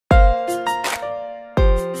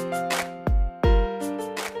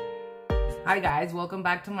Hi guys, welcome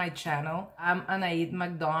back to my channel. I'm Anaid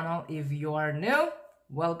McDonald. If you are new,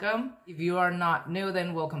 welcome. If you are not new,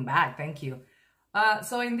 then welcome back. Thank you.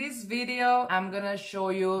 So in this video, I'm gonna show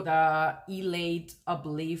you the Elate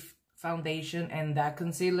Uplift foundation and that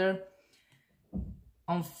concealer.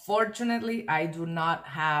 Unfortunately, I do not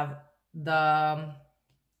have the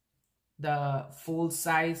full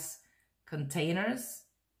size containers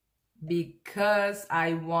because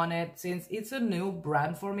I wanted, since it's a new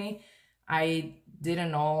brand for me, I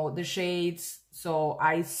didn't know the shades. So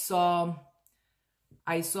I saw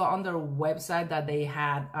on their website that they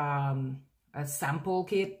had a sample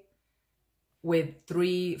kit with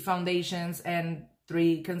 3 foundations and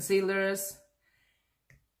 3 concealers,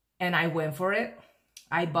 and I went for it.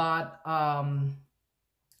 I bought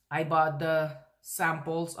the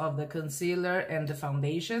samples of the concealer and the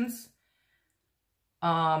foundations.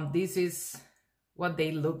 This is what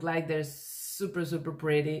they look like. They're super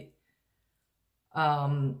pretty.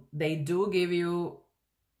 They do give you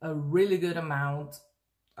a really good amount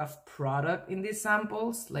of product in these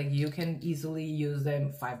samples. Like, you can easily use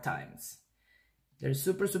them 5 times. They're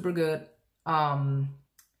super good.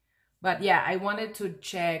 But yeah, I wanted to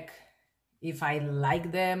check if I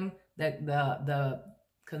like them, the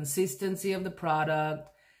consistency of the product,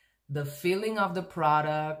 the feeling of the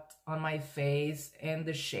product on my face, and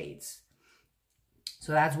the shades.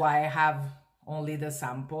 So that's why I have only the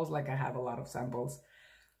samples. Like, I have a lot of samples,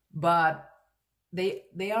 but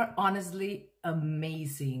they are honestly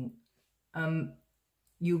amazing.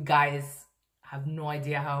 You guys have no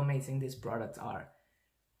idea how amazing these products are.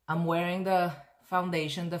 I'm wearing the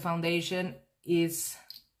foundation. The foundation is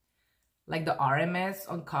like the RMS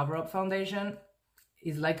on Cover Up foundation.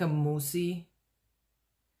 Is like a moussey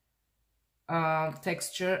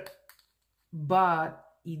texture, but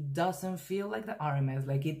it doesn't feel like the RMS.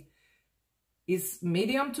 Like, it is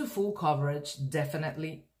medium to full coverage,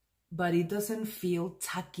 definitely, but it doesn't feel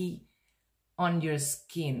tacky on your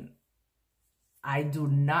skin. I do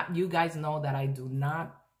not, you guys know that I do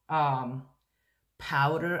not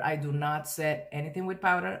powder. I do not set anything with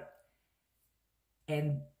powder,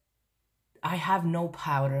 and I have no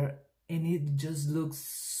powder, and it just looks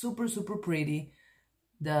super pretty.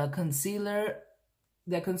 The concealer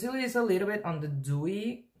is a little bit on the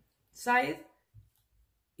dewy side.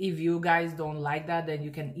 If you guys don't like that, then you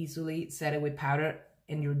can easily set it with powder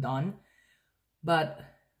and you're done. But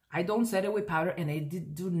I don't set it with powder, and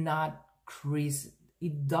it do not crease.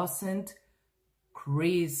 It doesn't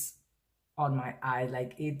crease on my eye.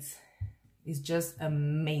 Like, it's just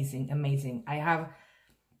amazing. I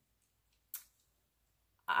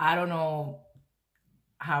don't know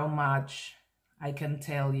how much I can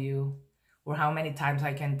tell you, or how many times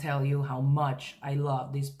I can tell you how much I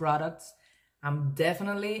love these products. I'm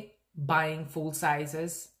definitely buying full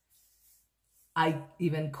sizes. I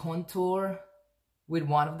even contour with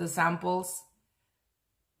one of the samples,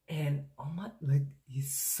 and oh my, like,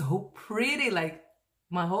 it's so pretty. Like,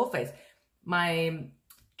 my whole face. My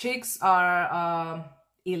cheeks are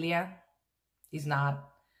Ilia. It's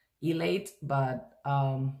not Elate, but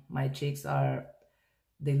my cheeks are,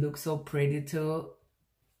 they look so pretty too.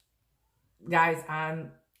 Guys,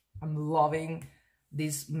 I'm loving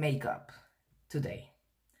this makeup today.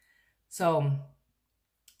 So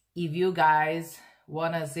if you guys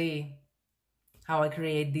want to see how I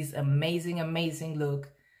create this amazing look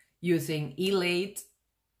using Elate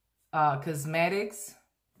Cosmetics,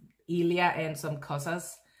 Ilia, and some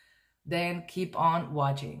cosas, then keep on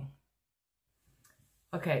watching.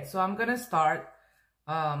 Okay, so I'm gonna start.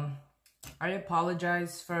 I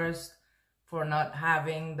apologize first for not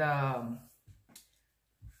having the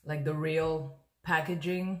the real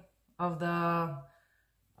packaging of the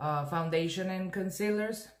foundation and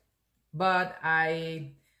concealers, but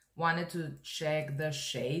I wanted to check the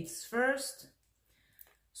shades first.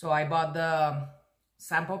 So I bought the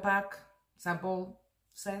sample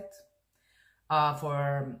set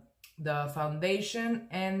for the foundation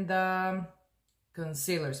and the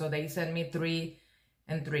concealer. So they sent me 3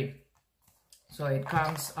 and 3. So it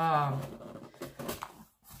comes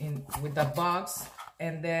in with the box,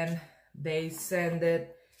 and then they send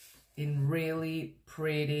it in really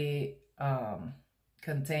pretty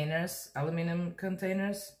containers, aluminum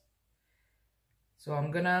containers. So I'm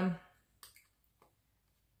gonna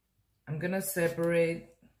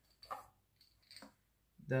separate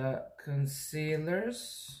the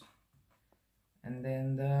concealers and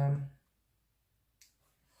then the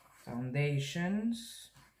foundations.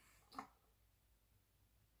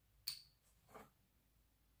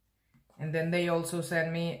 And then they also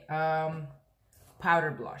sent me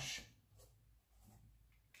powder blush.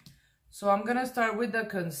 So I'm gonna start with the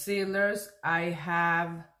concealers. I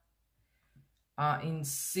have in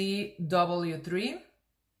CW3,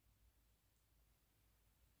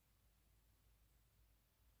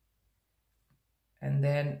 and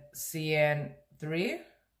then CN3,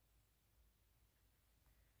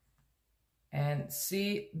 and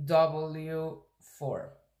CW4.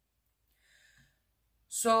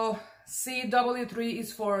 So CW3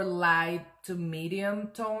 is for light to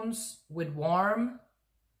medium tones with warm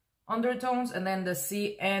undertones, and then the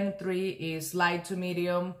CN3 is light to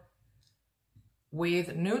medium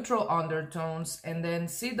with neutral undertones, and then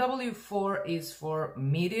CW4 is for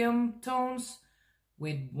medium tones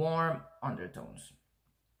with warm undertones.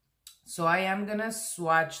 So I am gonna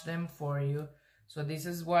swatch them for you. So this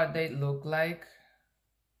is what they look like.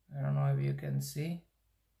 I don't know if you can see,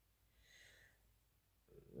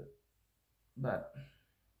 but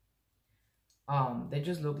they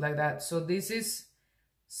just look like that. So this is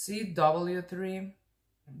CW3,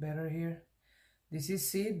 better here. This is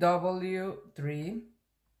CW3,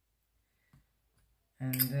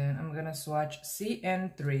 and then I'm gonna swatch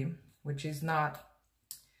CN3, which is not,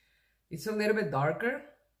 it's a little bit darker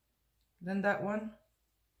than that one,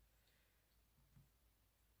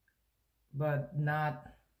 but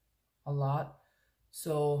not a lot.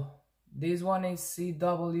 So this one is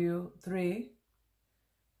CW3,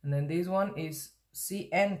 and then this one is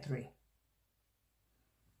CN3.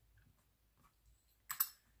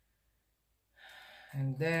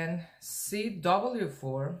 And then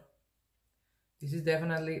CW4, this is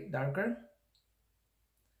definitely darker.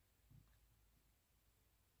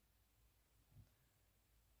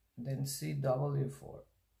 And then CW4,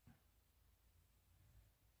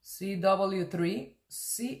 CW3,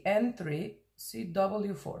 CN3,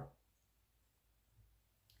 CW4.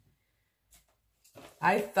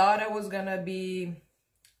 I thought I was gonna be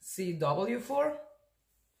CW4,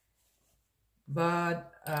 but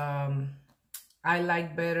I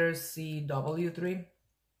like better CW3.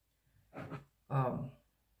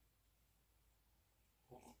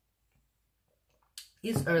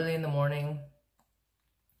 It's early in the morning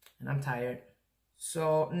and I'm tired.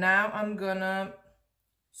 So now I'm gonna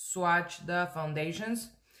swatch the foundations.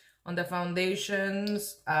 On the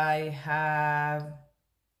foundations, I have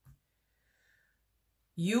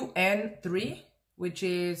UN3, which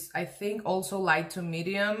is, I think, also light to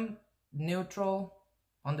medium, neutral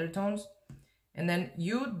undertones. And then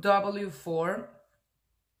UW4,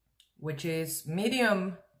 which is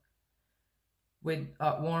medium with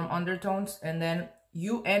warm undertones. And then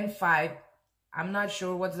UN5, I'm not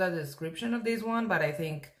sure what's the description of this one, but I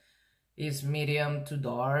think is medium to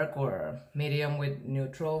dark or medium with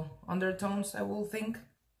neutral undertones, I will think.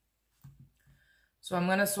 So I'm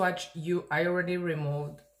gonna swatch I already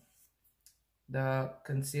removed the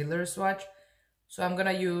concealer swatch. So I'm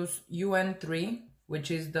gonna use UN3,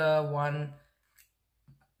 which is the one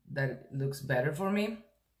that looks better for me.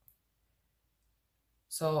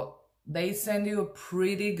 So they send you a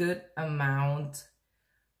pretty good amount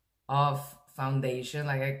of foundation.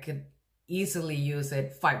 Like I could easily use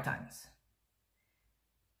it 5 times.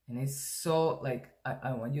 And it's so, like,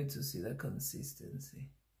 I want you to see the consistency.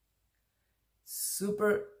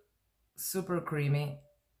 Super, super creamy.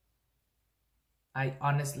 I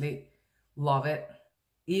honestly love it.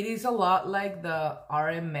 It is a lot like the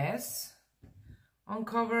RMS on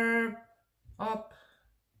Cover Up.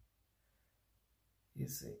 You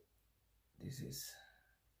see, this is,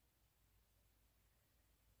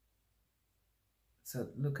 so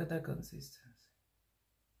look at the consistency.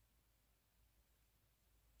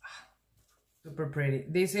 Super pretty.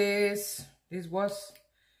 This was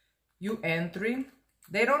UN3.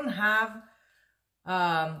 They don't have,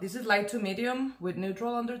 this is light to medium with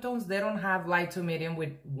neutral undertones. They don't have light to medium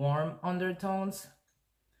with warm undertones,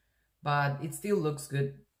 but it still looks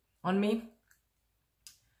good on me.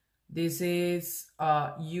 This is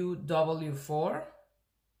UW4.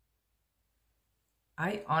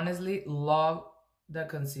 I honestly love the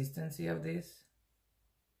consistency of this.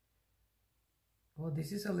 Oh,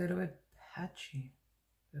 this is a little bit patchy.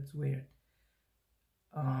 That's weird.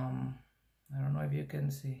 I don't know if you can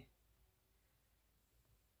see.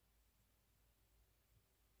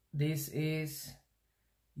 This is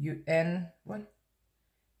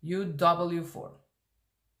UW4.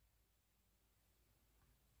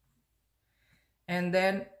 And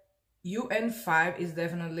then UN5 is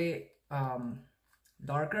definitely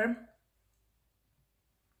darker.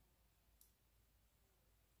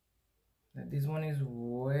 This one is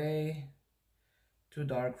way too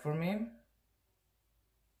dark for me.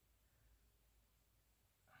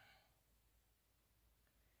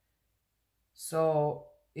 So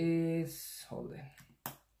hold on.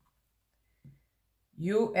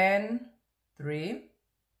 UN3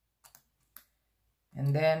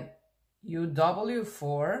 and then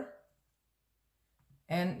UW4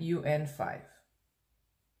 and UN5.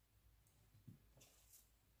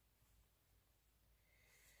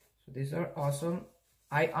 So these are awesome.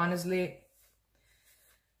 I honestly,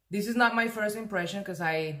 this is not my first impression because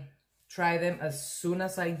I tried them as soon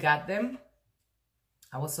as I got them.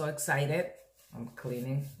 I was so excited. I'm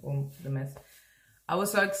cleaning the mess. I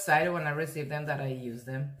was so excited when I received them that I used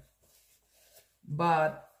them.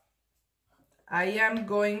 But I am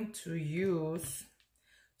going to use,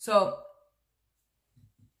 so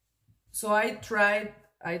I tried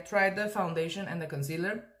the foundation and the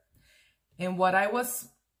concealer, and what I was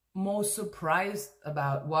most surprised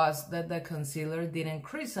about was that the concealer didn't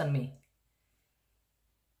crease on me.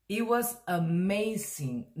 It was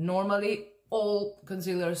amazing. Normally all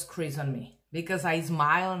concealers crease on me because I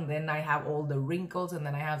smile and then I have all the wrinkles and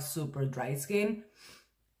then I have super dry skin.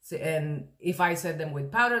 So, and if I set them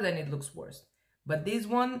with powder, then it looks worse. But this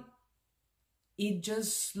one, it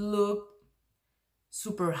just looked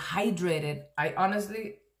super hydrated. I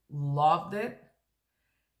honestly loved it.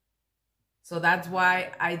 So that's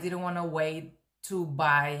why I didn't want to wait to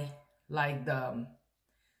buy like the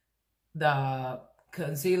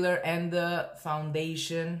concealer and the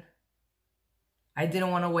foundation. I didn't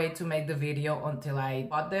want to wait to make the video until I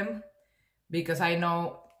bought them because I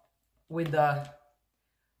know with the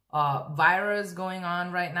virus going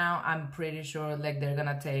on right now, I'm pretty sure like they're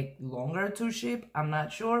gonna take longer to ship. I'm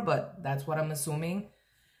not sure, but that's what I'm assuming.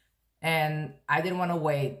 And I didn't want to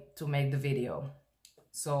wait to make the video.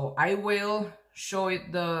 So I will show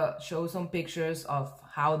some pictures of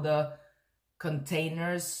how the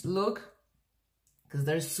containers look because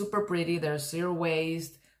they're super pretty. They're zero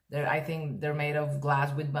waste. I think they're made of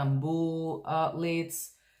glass with bamboo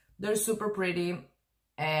lids. They're super pretty,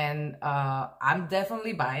 and I'm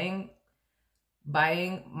definitely buying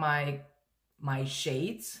my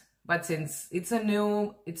shades. But since it's a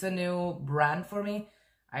new brand for me,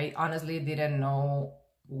 I honestly didn't know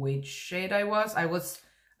which shade I was. I was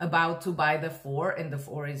about to buy the 4, and the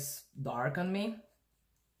 4 is dark on me.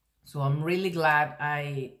 So I'm really glad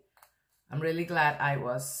I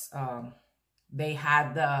was. They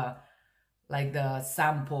had the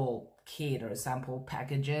sample kit or sample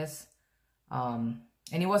packages, and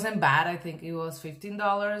it wasn't bad. I think it was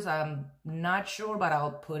 $15. I'm not sure, but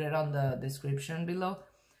I'll put it on the description below,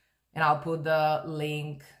 and I'll put the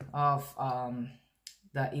link of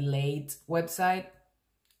the Elate website.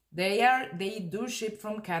 They do ship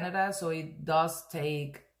from Canada, so it does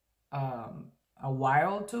take a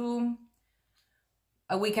while to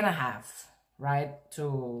a week and a half, right,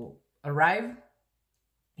 to arrive.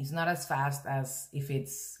 It's not as fast as if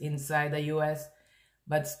it's inside the US,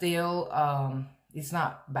 but still it's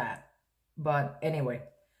not bad. But anyway,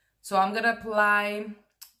 so I'm gonna apply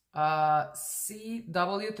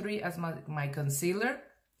CW3 as my concealer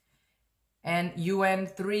and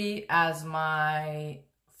UN3 as my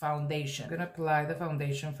foundation. I'm gonna apply the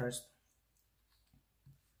foundation first.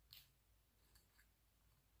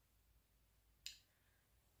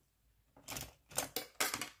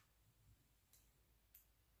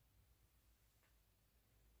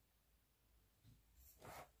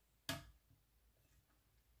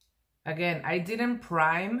 Again, I didn't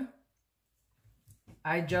prime.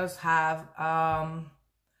 I just have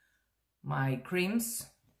my creams.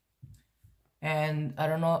 And I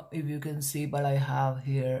don't know if you can see, but I have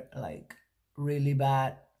here like really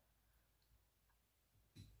bad.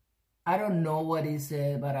 I don't know what is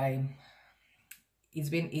it, but it's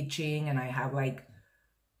been itching and I have like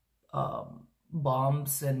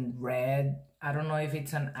bumps and red. I don't know if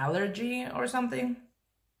it's an allergy or something,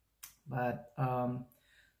 but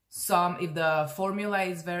if the formula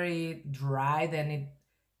is very dry, then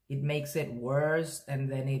it makes it worse,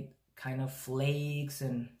 and then it kind of flakes.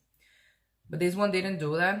 But this one didn't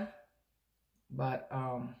do that. But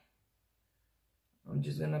I'm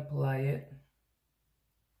just gonna apply it.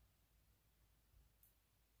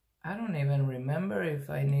 I don't even remember if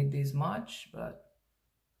I need this much, but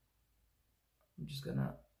I'm just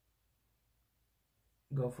gonna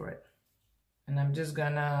go for it. And I'm just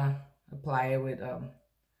gonna apply it with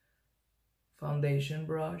foundation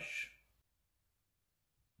brush.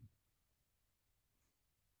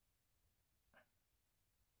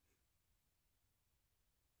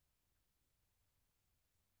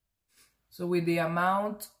 So with the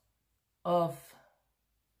amount of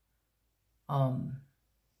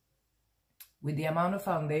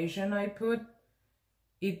foundation I put,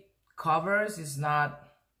 it covers. It's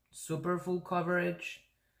not super full coverage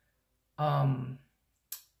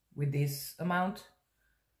with this amount.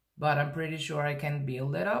 but I'm pretty sure I can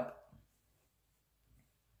build it up.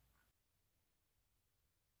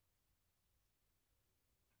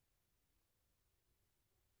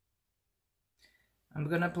 I'm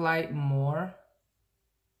gonna apply more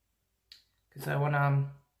because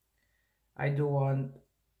I do want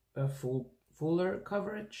a fuller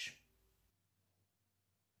coverage.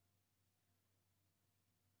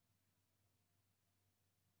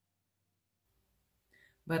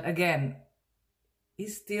 But again,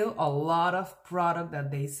 it's still a lot of product that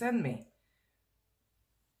they send me.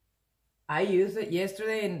 I used it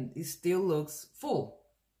yesterday and it still looks full.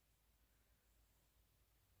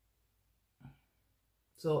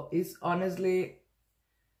 So it's honestly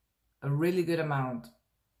a really good amount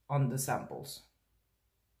on the samples.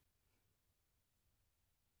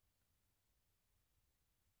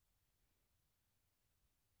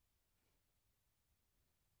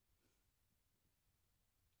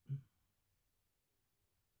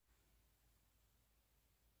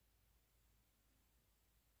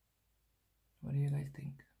 What do you guys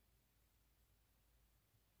think?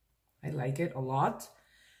 I like it a lot.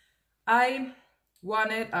 I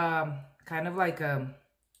wanted kind of like a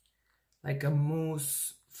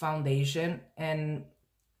mousse foundation, and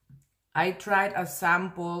I tried a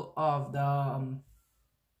sample of the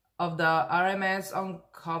RMS on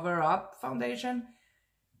Cover Up foundation,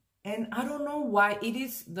 and I don't know why it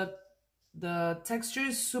is the texture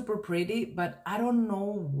is super pretty, but I don't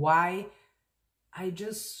know why I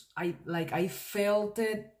felt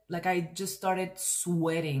it, like I just started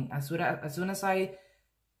sweating as soon as I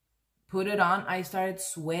put it on. I started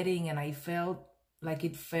sweating and I felt like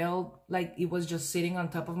it was just sitting on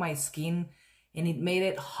top of my skin, and it made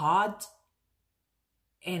it hot.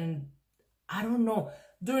 And I don't know,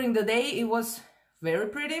 during the day it was very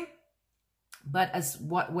pretty, but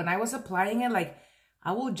when I was applying it, like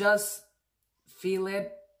I will just feel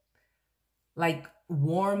it like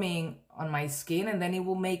warming on my skin, and then it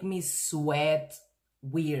will make me sweat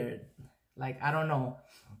weird. Like I don't know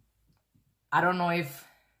if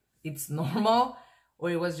it's normal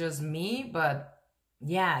or it was just me, but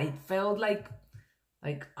yeah, it felt like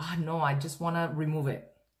oh no, I just want to remove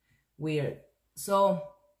it. Weird. So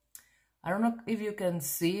I don't know if you can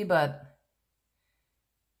see, but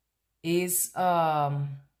it's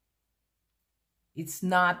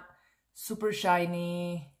not super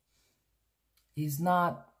shiny. It's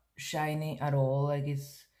not shiny at all. Like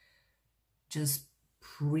it's just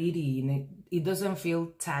pretty, and it doesn't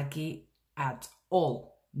feel tacky at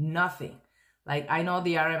all. Nothing. Like I know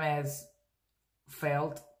the RMS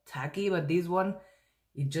felt tacky, but this one,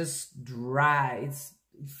 it just dry. It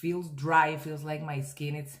feels dry. It feels like my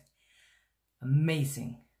skin. It's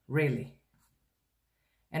amazing, really.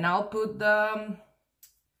 And I'll put the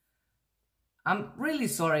I'm really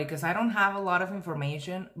sorry because I don't have a lot of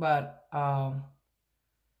information, but I'll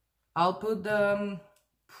put the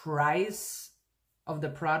price of the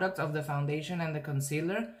product of the foundation and the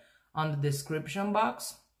concealer on the description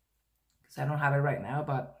box because I don't have it right now,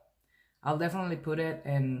 but I'll definitely put it,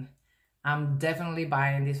 and I'm definitely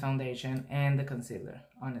buying this foundation and the concealer,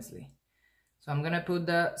 honestly. So I'm gonna put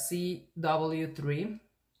the CW3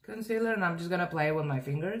 concealer, and I'm just gonna apply it with my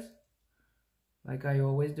fingers like I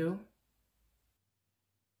always do.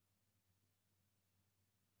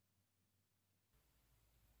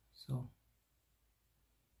 So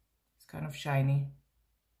it's kind of shiny.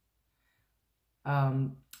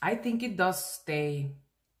 I think it does stay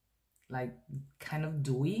like kind of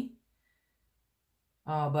dewy,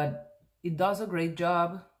 but it does a great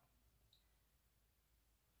job.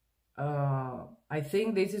 I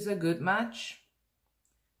think this is a good match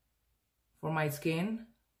for my skin,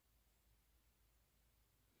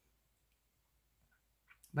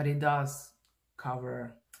 but it does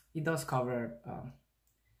cover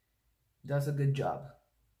does a good job.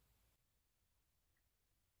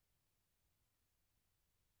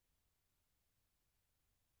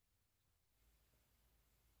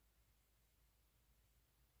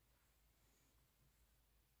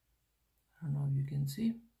 I don't know if you can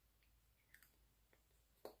see.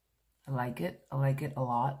 I like it a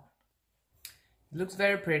lot. It looks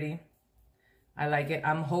very pretty. I like it.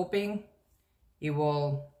 I'm hoping it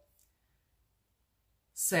will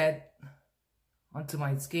set onto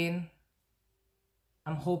my skin.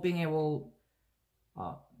 I'm hoping it will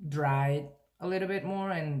dry a little bit more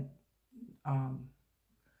and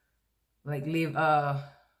like leave a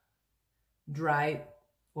dry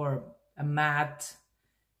or a matte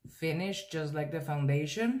finish just like the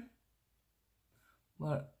foundation.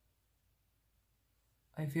 But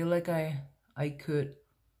I feel like I could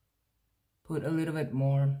put a little bit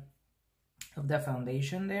more of the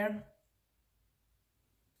foundation there.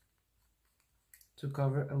 to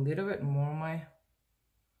cover a little bit more my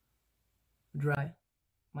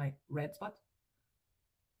my red spot.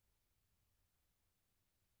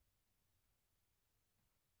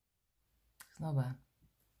 It's not bad.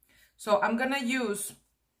 So I'm gonna use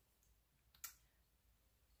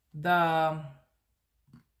the,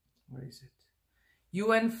 where is it?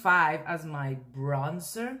 UN5 as my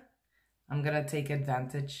bronzer. I'm gonna take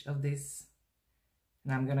advantage of this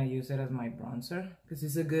and I'm gonna use it as my bronzer because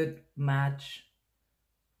it's a good match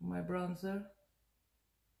for my bronzer.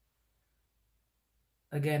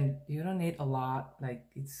 Again, you don't need a lot, like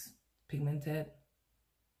it's pigmented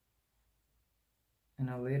and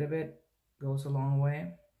a little bit goes a long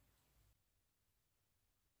way.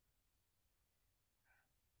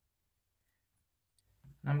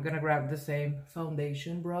 I'm gonna grab the same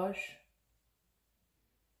foundation brush.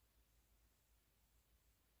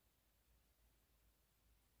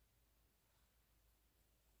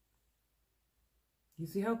 You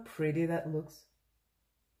see how pretty that looks?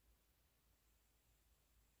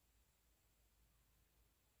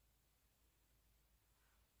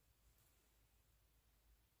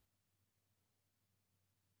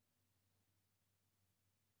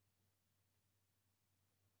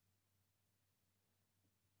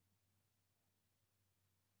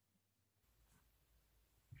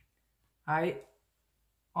 I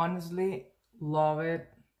honestly love it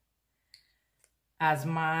as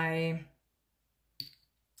my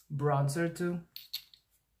bronzer too.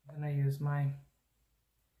 I'm gonna use my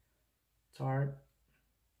Tarte.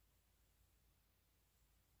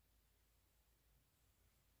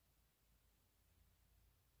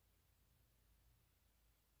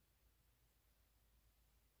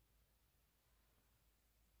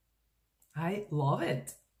 I love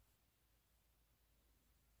it.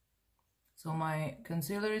 So my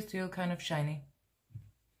concealer is still kind of shiny.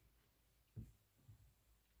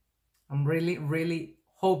 I'm really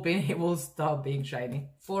hoping it will stop being shiny.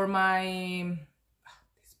 For my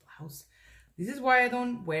this blouse, this is why I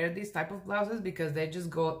don't wear these type of blouses, because they just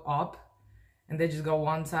go up and they just go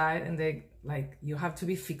one side and they, like, you have to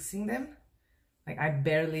be fixing them. Like, I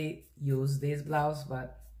barely use this blouse,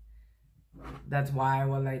 but that's why I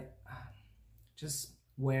will, like, just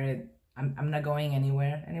wear it. I'm not going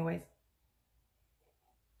anywhere anyways.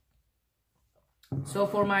 So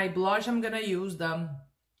for my blush, I'm gonna use the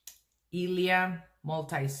Elate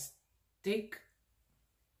multi-stick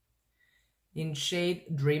in shade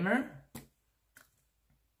Dreamer.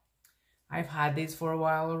 I've had this for a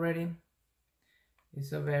while already.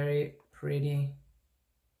 It's a very pretty,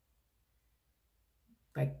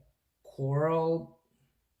 like, coral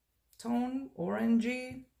tone,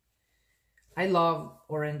 orangey. I love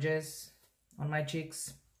oranges on my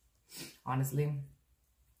cheeks, honestly.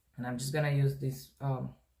 And I'm just gonna use this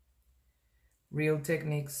Real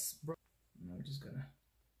Techniques. I'm just gonna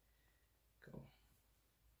go.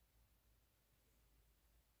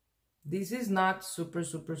 This is not super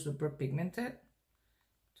pigmented,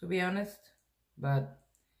 to be honest, but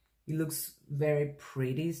it looks very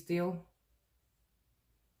pretty still.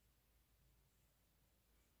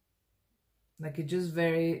 Like, it's just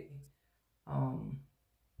very, I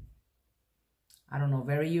don't know,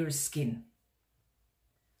 very your skin.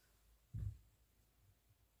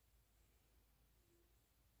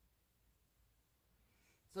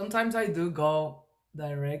 Sometimes I do go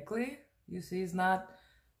directly. You see, it's not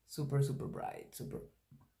super bright, super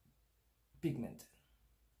pigmented.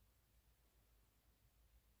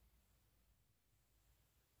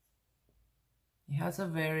 It has a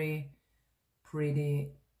very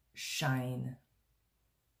pretty shine.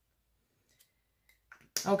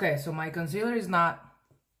 Okay, so my concealer is not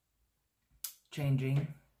changing.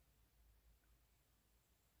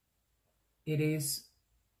 It is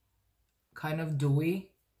kind of dewy,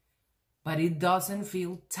 but it doesn't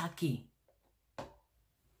feel tacky.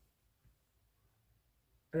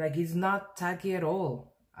 Like, it's not tacky at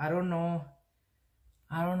all. I don't know,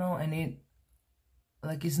 and it,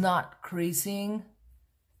 like, it's not creasing.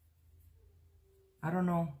 I don't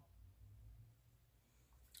know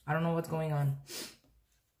what's going on.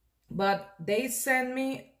 But they sent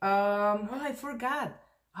me oh, I forgot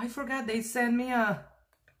they sent me a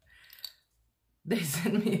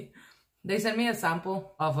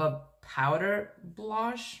sample of a powder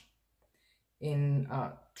blush in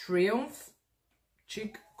Triumph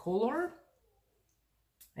Cheek Color.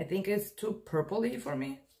 I think it's too purpley for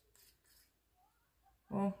me.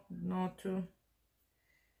 Well, not too.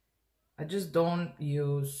 I just don't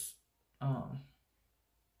use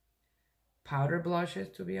powder blushes,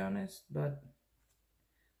 to be honest, but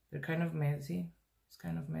they're kind of messy. It's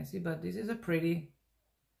kind of messy, but this is a pretty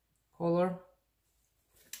color.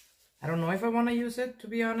 I don't know if I want to use it, to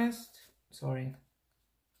be honest. Sorry.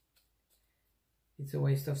 It's a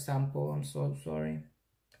waste of sample. I'm so sorry.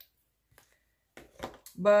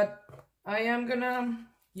 But I am gonna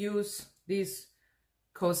use this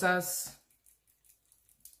Cosas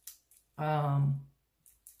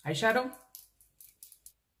eyeshadow.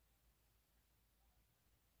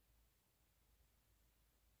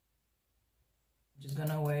 Just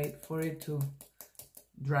gonna wait for it to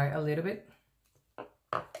dry a little bit.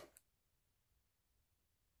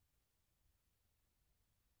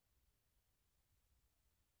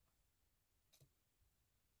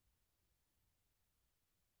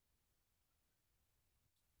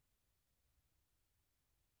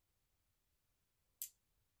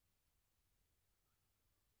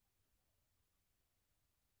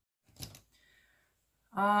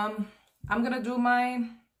 I'm gonna do my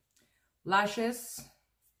lashes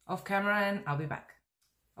off camera and I'll be back.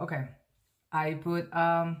 Okay, I put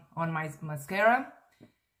on my mascara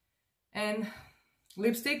and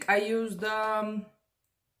lipstick. I used the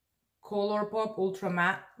Colourpop Ultra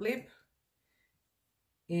Matte Lip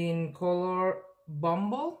in color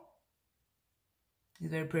Bumble.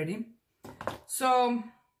 It's very pretty. So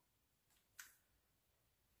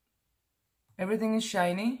everything is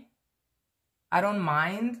shiny. I don't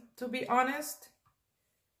mind, to be honest.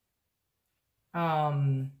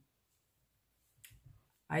 I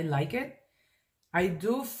like it. I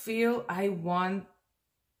do feel I want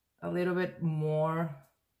a little bit more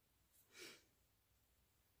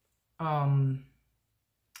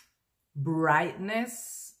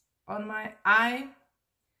brightness on my eye.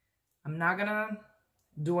 I'm not gonna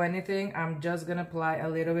do anything. I'm just gonna apply a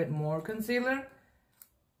little bit more concealer.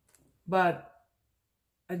 But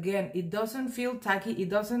again, it doesn't feel tacky. It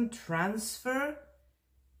doesn't transfer.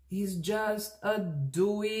 It's just a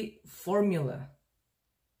dewy formula.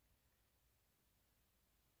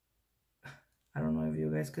 I don't know if you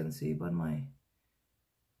guys can see, but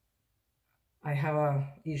I have a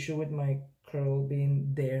issue with my curl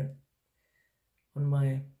being there on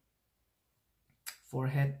my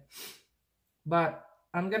forehead. But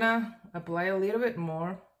I'm gonna apply a little bit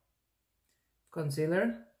more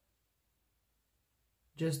concealer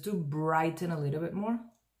just to brighten a little bit more.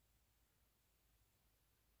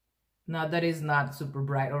 Not that it's not super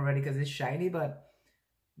bright already because it's shiny, but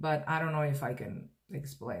I don't know if I can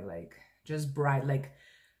explain, like just bright, like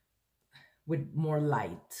with more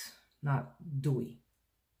light, not dewy.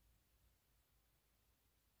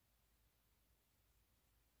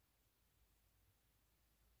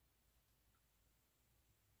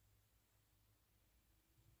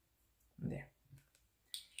 There.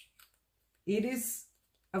 It is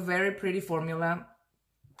a very pretty formula.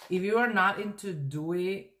 If you are not into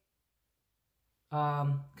dewy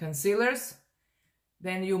concealers,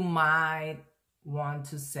 then you might want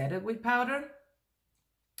to set it with powder.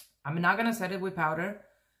 I'm not gonna set it with powder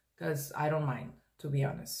because I don't mind, to be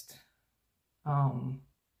honest. I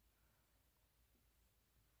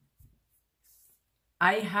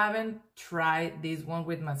haven't tried this one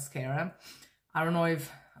with mascara. I don't know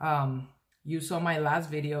if you saw my last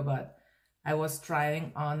video, but I was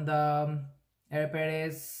trying on the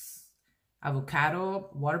Perez Avocado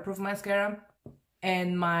waterproof mascara,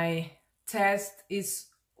 and my test is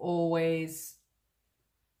always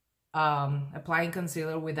applying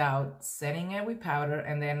concealer without setting it with powder,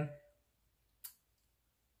 and then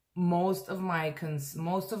most of my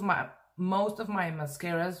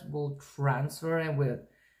mascaras will transfer and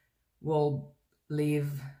will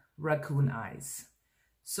leave raccoon eyes.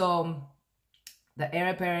 So the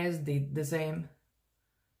Perez did the same,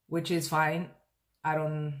 which is fine. I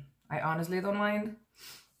honestly don't mind.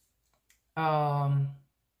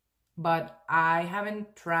 But I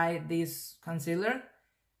haven't tried this concealer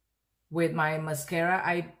with my mascara.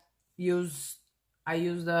 I use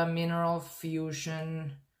the Mineral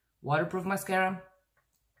Fusion waterproof mascara.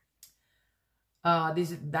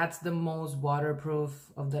 That's the most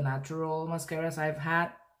waterproof of the natural mascaras I've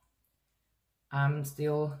had. I'm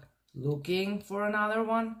still looking for another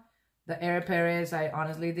one. The Perez I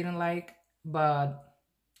honestly didn't like, but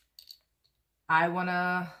I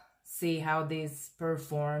wanna see how this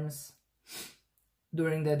performs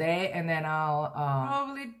during the day, and then I'll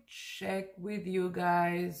probably check with you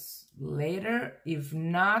guys later. If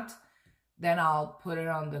not, then I'll put it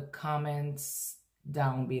on the comments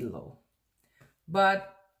down below.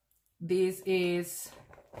 But this is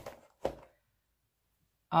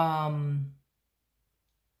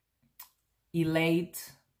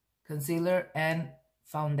Elate concealer and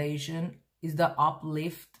foundation. Is the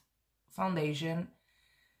Uplift foundation,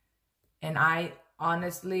 and I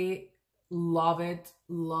honestly love it,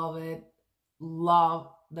 love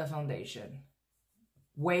the foundation.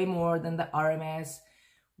 Way more than the RMS,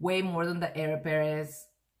 way more than the Aeroparis.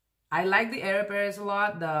 I like the Aeroparis a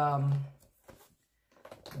lot, the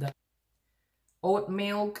oat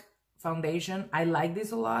milk foundation. I like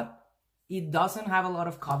this a lot. It doesn't have a lot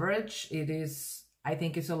of coverage. It is, I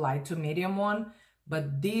think it's a light to medium one,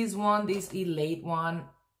 but this one, this Elate one,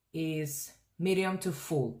 is medium to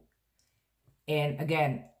full. And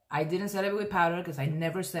again, I didn't set it with powder because I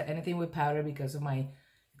never set anything with powder because of my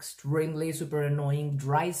extremely super annoying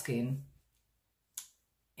dry skin.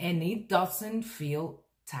 And it doesn't feel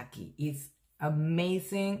tacky. It's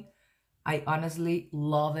amazing. I honestly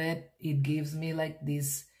love it. It gives me like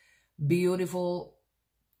this beautiful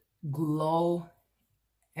glow,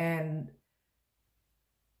 and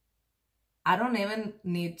I don't even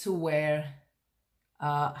need to wear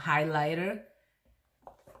a highlighter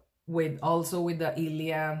with the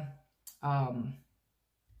Ilia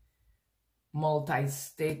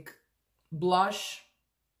multi-stick blush.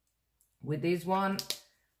 With this one,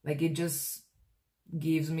 like, it just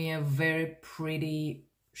gives me a very pretty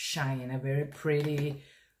shine, a very pretty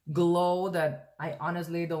glow that I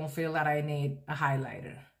honestly don't feel that I need a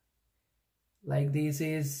highlighter. Like, this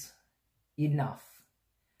is enough.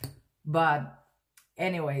 But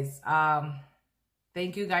anyways,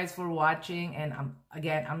 thank you guys for watching, and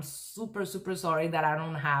I'm super sorry that I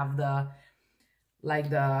don't have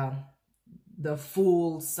the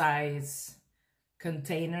full size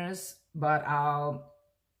containers, but I'm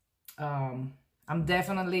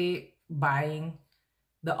definitely buying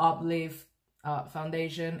the Uplift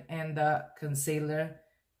foundation and the concealer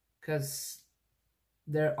because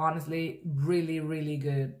they're honestly really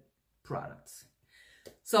good products.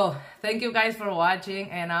 So thank you guys for watching,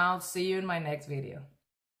 and I'll see you in my next video.